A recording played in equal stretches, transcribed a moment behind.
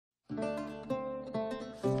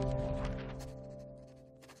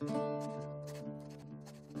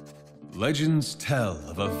Legends tell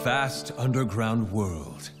of a vast underground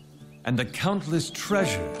world and the countless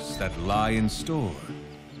treasures that lie in store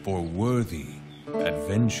for worthy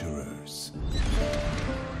adventurers.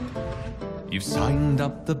 You've signed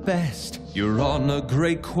up the best, you're on a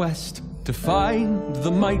great quest to find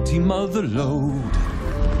the mighty mother lode.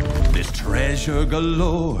 There's treasure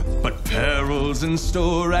galore, but perils in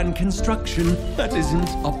store and construction that isn't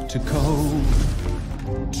up to code.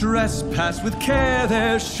 Trespass with care,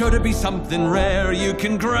 there's sure to be something rare. You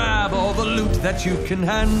can grab all the loot that you can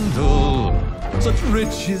handle. Such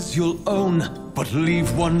riches you'll own, but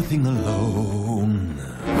leave one thing alone.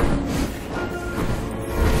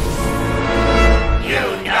 You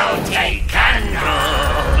know, take candle!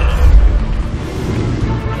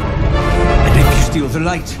 And if you steal the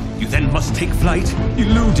light, you then must take flight,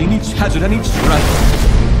 eluding each hazard and each strife.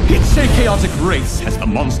 It's a chaotic race as the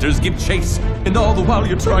monsters give chase, and all the while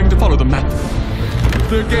you're trying to follow the map.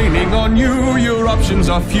 They're gaining on you, your options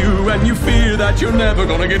are few, and you fear that you're never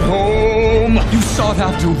gonna get home. You sought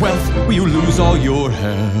after wealth, where you lose all your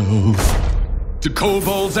health to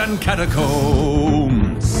kobolds and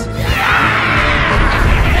catacombs.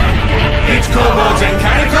 It's kobolds and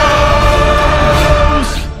catacombs!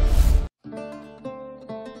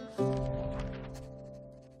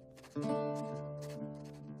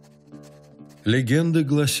 Легенды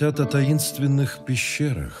гласят о таинственных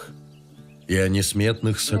пещерах и о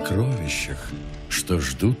несметных сокровищах, что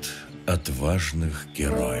ждут отважных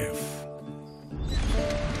героев.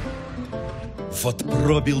 Вот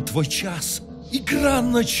пробил твой час, игра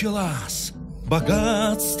началась,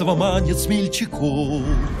 богатство манит смельчаков.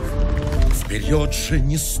 Вперед же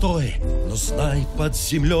не стой, но знай, под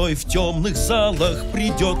землей в темных залах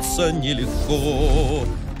придется нелегко.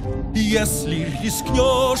 Если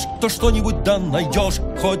рискнешь, то что-нибудь да найдешь,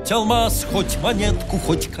 хоть алмаз, хоть монетку,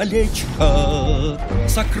 хоть колечко.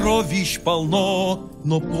 Сокровищ полно,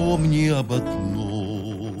 но помни об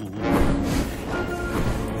одном.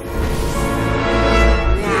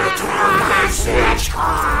 Не трогай свечку!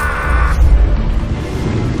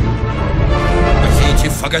 Пойдите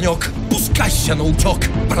в огонек, пускайся на утек,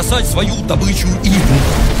 бросай свою добычу и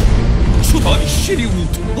чудовища ревут,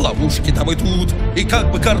 ловушки там и тут, и как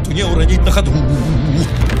бы карту не уронить на ходу.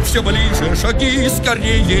 Все ближе шаги,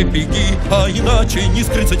 скорее беги, а иначе не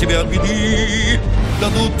скрыться тебе от беды.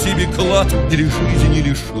 Дадут тебе клад или жизни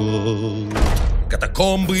лишат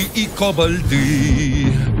катакомбы и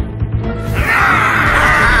кобальды.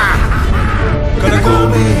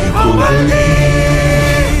 Катакомбы и кобальды.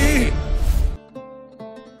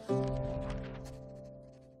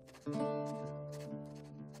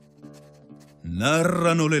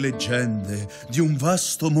 Narrano le leggende di un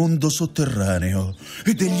vasto mondo sotterraneo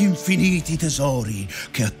e degli infiniti tesori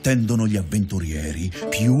che attendono gli avventurieri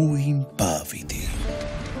più impavidi.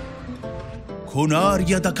 Con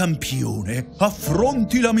aria da campione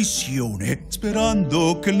affronti la missione,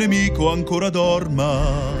 sperando che il nemico ancora dorma.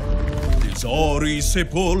 Tesori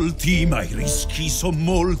sepolti, ma i rischi son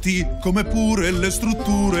molti, come pure le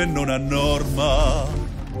strutture non a norma.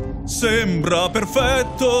 Sembra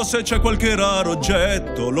perfetto, se c'è qualche raro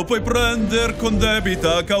oggetto lo puoi prendere con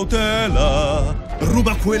debita cautela.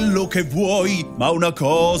 Ruba quello che vuoi, ma una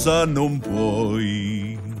cosa non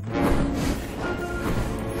puoi.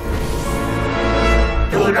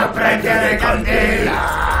 Tu non prendere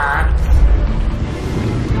candela!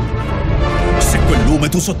 Se quel lume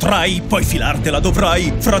tu sottrai, poi filartela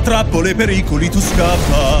dovrai. Fra trappole e pericoli tu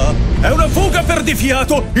scappa. È una fuga per di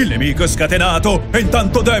fiato, il nemico è scatenato e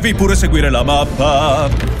intanto devi pure seguire la mappa.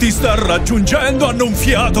 Ti sta raggiungendo, hanno un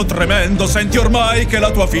fiato tremendo, senti ormai che la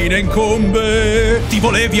tua fine incombe. Ti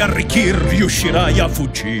volevi arricchir, riuscirai a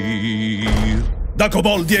fuggire da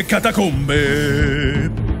koboldi e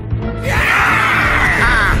catacombe.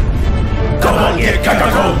 Koboldi e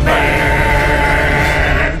catacombe!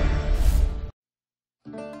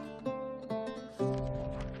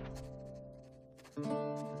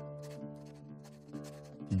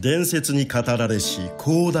 伝説に語られし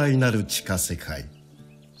広大なる地下世界。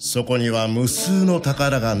そこには無数の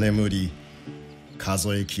宝が眠り、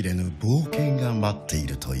数えきれぬ冒険が待ってい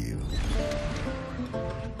るという。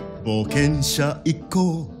冒険者一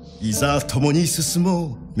行、いざ共に進も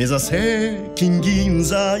う。目指せ金銀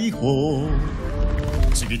財宝。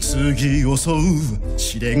次々襲う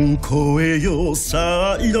試練越えよ。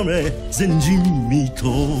さあ挑め前人未到。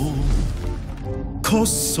こっ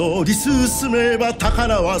そり進めば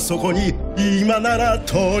宝はそこに。今なら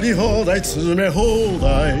取り放題詰め放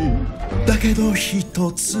題。だけど一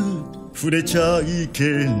つ触れちゃいけ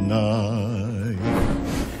ない。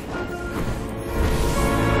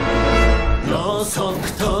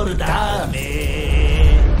posąg Tordamy.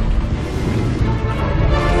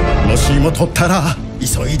 もしも取ったら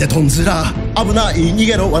急いでトンズラ危ない逃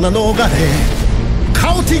げろ罠逃れ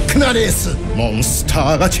カオティックなレースモンス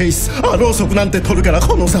ターがチェイスあろうそくなんて取るから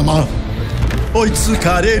このざま追いつ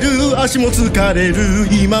かれる足も疲れる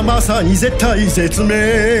今まさに絶体絶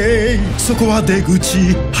命そこは出口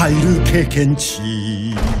入る経験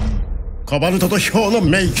値コバルトとヒョウの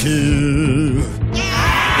メイク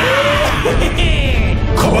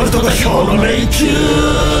コバルトとヒョウのメイク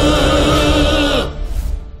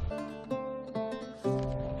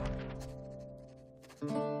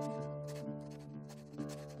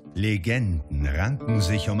Legenden ranken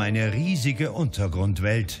sich um eine riesige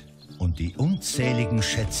Untergrundwelt und die unzähligen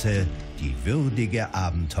Schätze, die würdige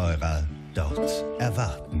Abenteurer dort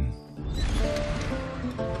erwarten.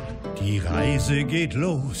 Die Reise geht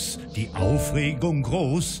los, die Aufregung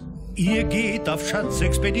groß, ihr geht auf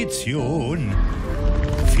Schatzexpedition.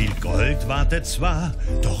 Viel Gold wartet zwar,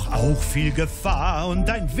 doch auch viel Gefahr und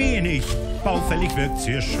ein wenig baufällig wirkt's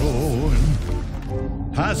hier schon.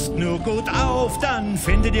 Passt nur gut auf, dann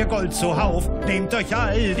findet ihr Gold zuhauf. Nehmt euch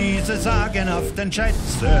all diese sagenhaften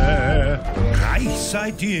Schätze. Reich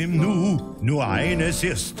seid ihr im Nu, nur eines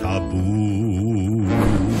ist tabu.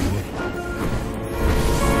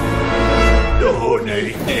 Du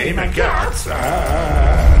nicht nehmen Kerze.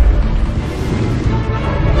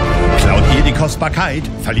 Klaut ihr die Kostbarkeit,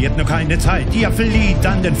 verliert nur keine Zeit. Ihr flieht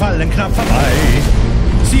an den Fallen knapp vorbei.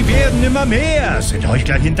 Sie werden immer mehr, sind euch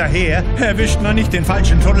gleich hinterher. Erwischt man nicht den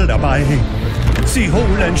falschen Tunnel dabei. Sie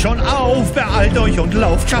holen schon auf, beeilt euch und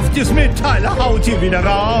lauft. Schafft ihr's mit, Teile haut ihr wieder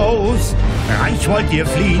raus. Reich wollt ihr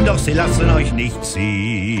fliehen, doch sie lassen euch nicht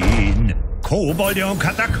ziehen. Kobolde und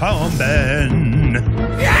Katakomben.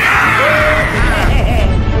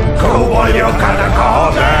 Kobolde und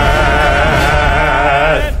Katakomben.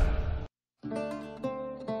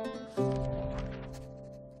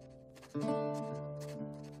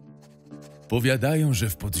 Powiadają, że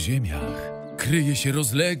w podziemiach kryje się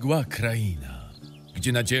rozległa kraina,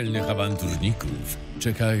 gdzie na dzielnych awanturników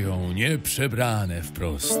czekają nieprzebrane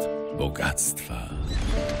wprost bogactwa.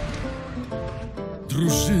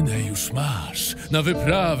 Drużynę już masz, na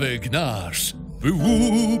wyprawę gnasz, by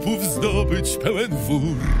łupów zdobyć pełen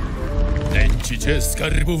wór. Nęci cię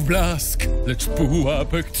skarbów blask, lecz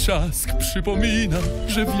pułapek trzask przypomina,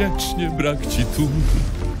 że wiecznie brak ci tur.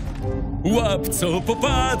 Łap co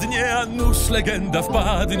popadnie, a nuż legenda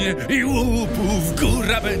wpadnie i łupów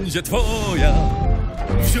góra będzie twoja.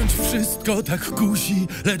 Wziąć wszystko tak kusi,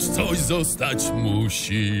 lecz coś zostać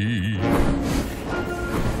musi.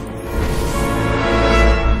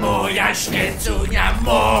 Moja świecunia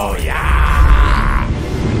moja.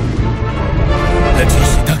 Lecz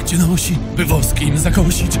jeśli tak cię nosi, by woskiem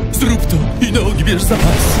zakosić, zrób to i nogi bierz za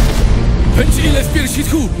pas. Pędź ile w piersi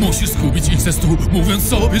tchu, musisz skupić ich ze stu, mówiąc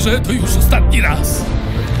sobie, że to już ostatni raz.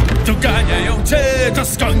 Doganiają cię, to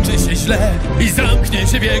skończy się źle i zamknie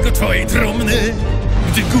się wieko twojej trumny.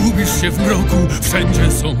 Gdy gubisz się w mroku,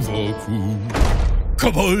 wszędzie są wokół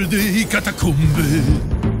koboldy i katakumby.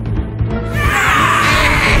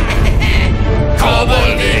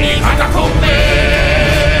 Koboldy i katakumby.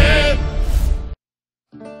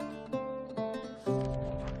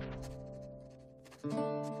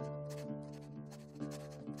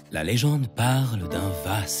 La légende parle d'un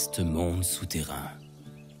vaste monde souterrain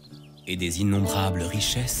et des innombrables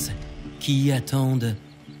richesses qui y attendent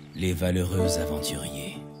les valeureux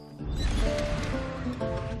aventuriers.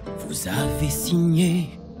 Vous avez signé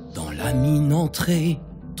dans la mine entrée,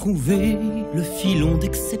 trouvé le filon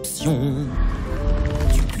d'exception,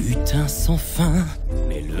 du butin sans fin,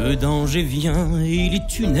 mais le danger vient et les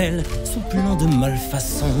tunnels sont pleins de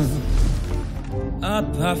malfaçons. À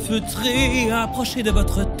pas feutrer, approchez de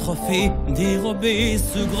votre trophée, dérobez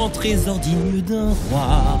ce grand trésor digne d'un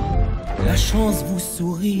roi. La chance vous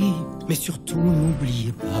sourit, mais surtout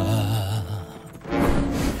n'oubliez pas.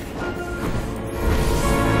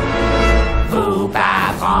 Faut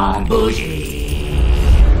pas prendre bougie.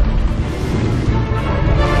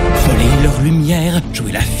 Volez leur lumière,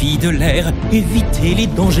 jouez la fille de l'air, évitez les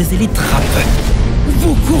dangers et les trappes.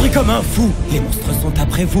 Vous courez comme un fou, les monstres sont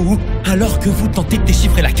après vous, alors que vous tentez de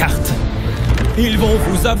déchiffrer la carte. Ils vont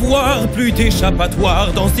vous avoir, plus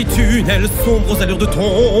d'échappatoire dans ces tunnels sombres aux allures de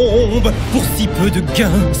tombe. Pour si peu de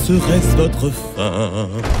gains, serait-ce votre fin?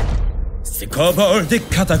 C'est Kobolds des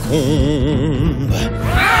catacombes.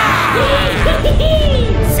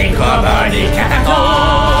 C'est Kobolds des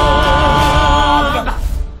catacombes.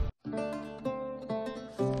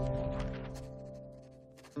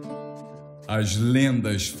 As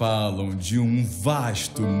lendas falam de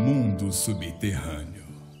vasto mundo subterrâneo.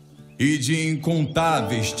 e de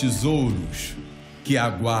incontáveis tesouros que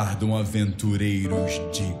aguardam aventureiros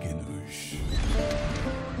dignos.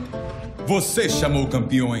 Você chamou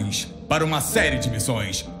campeões para uma série de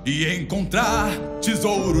missões e encontrar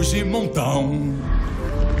tesouros de montão.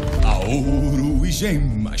 Há ouro e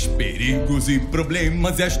gemas, perigos e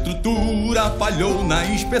problemas, e a estrutura falhou na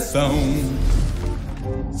inspeção.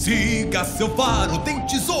 Siga seu faro, tem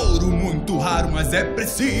tesouro muito raro, mas é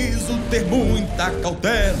preciso ter muita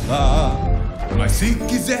cautela. Mas se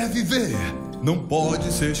quiser viver, não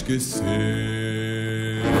pode se esquecer.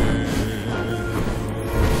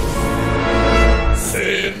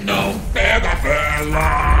 Se não pega a vela.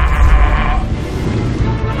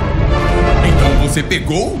 Então você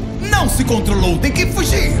pegou? Não se controlou, tem que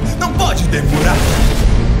fugir, não pode demorar.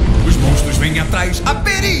 Os monstros vêm atrás, há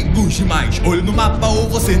perigos demais. Olho no mapa ou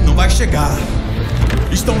você não vai chegar.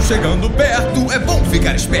 Estão chegando perto, é bom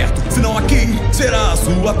ficar esperto, senão aqui será a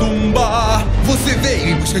sua tumba. Você veio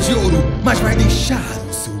em busca de ouro, mas vai deixar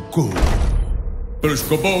o seu corpo pros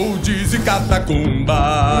kobolds e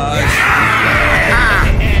catacombas.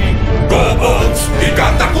 Kobolds e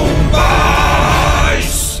catacombas.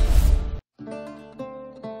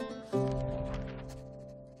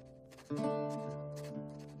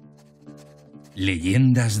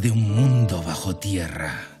 Leyendas de un mundo bajo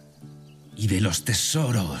tierra y de los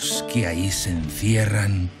tesoros que ahí se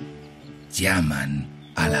encierran llaman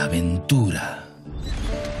a la aventura.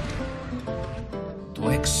 Tu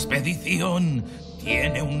expedición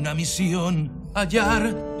tiene una misión: hallar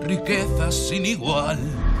riquezas sin igual.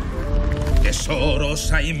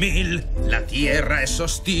 Tesoros hay mil, la tierra es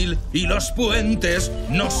hostil y los puentes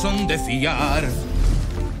no son de fiar.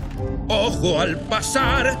 Ojo al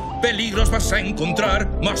pasar, peligros vas a encontrar,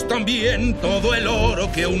 mas también todo el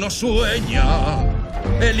oro que uno sueña.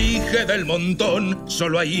 Elige del montón,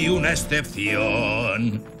 solo hay una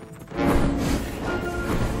excepción.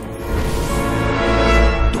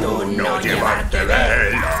 Tú no llevarte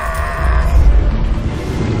vela.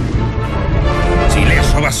 Si le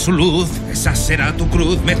sobas su luz, esa será tu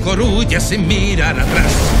cruz. Mejor huye sin mirar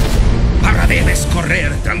atrás. Ahora debes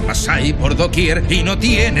correr, trampas hay por doquier y no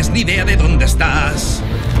tienes ni idea de dónde estás.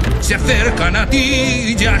 Se acercan a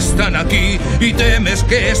ti, ya están aquí y temes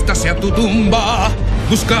que esta sea tu tumba.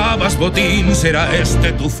 Buscabas botín, será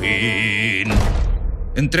este tu fin.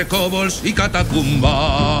 Entre kobolds y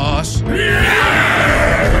catacumbas.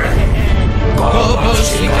 Kobolds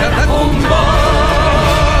y catacumbas.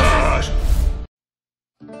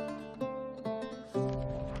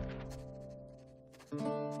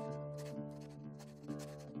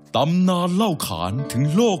ตำนานเล่าขานถึง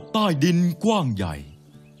โลกใต้ดินกว้างใหญ่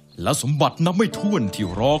และสมบัตินับไม่ถ้วนที่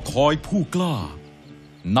รอคอยผู้กล้า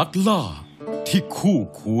นักล่าที่คู่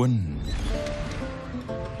ควร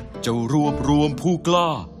จะรวบรวมผู้กล้า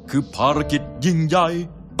คือภารกิจยิ่งใหญ่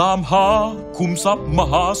ตามหาคุมทรัพย์ม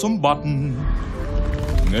หาสมบัติ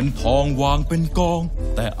เงินทองวางเป็นกอง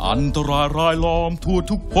แต่อันตรายรายล้อมทั่ว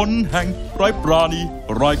ทุกหนแห่งไร้ปราณี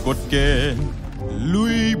ไร้กฎเกณฑ์ลุ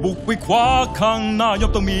ยบุกไปคว้าข้างหน้าย่อ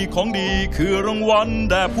มต้องมีของดีคือรางวัล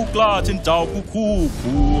แด่ผู้กล้าเช่นเจ้าผู้คู่ค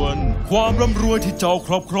วรความร่ำรวยที่เจ้าค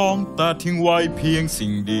รอบครองแต่ทิ้งไว้เพียงสิ่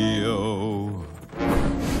งเดียว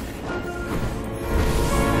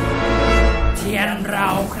เทียนเรา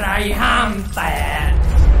ใครห้ามแตะ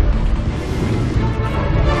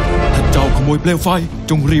ถ้าเจ้าขโมยเปลวไฟ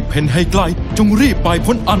จงรีบเพ่นให้ไกลจงรีบไป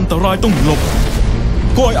พ้นอันตรายต้องหลบ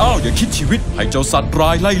ก้อยอ้าวอย่าคิดชีวิตให้เจ้าสัตว์ร้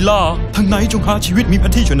ายไล่ล่าทางไหนจงหาชีวิตมีแผ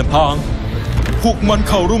นที่ช่วยนำทางพวกมัน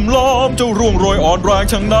เข้ารุมล้อมเจ้าร่วงโรยอ่อนแรง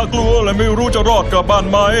ช่างน่ากลัวและไม่รู้จะรอดกลับบ้าน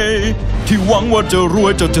ไหมที่หวังว่าจะรว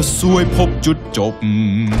ยเจ้าจะซวยพบจุดจบ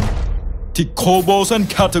ที่ Kobolds and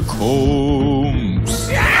catacombs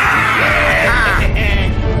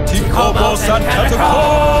ที่ Kobolds and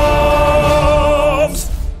catacombs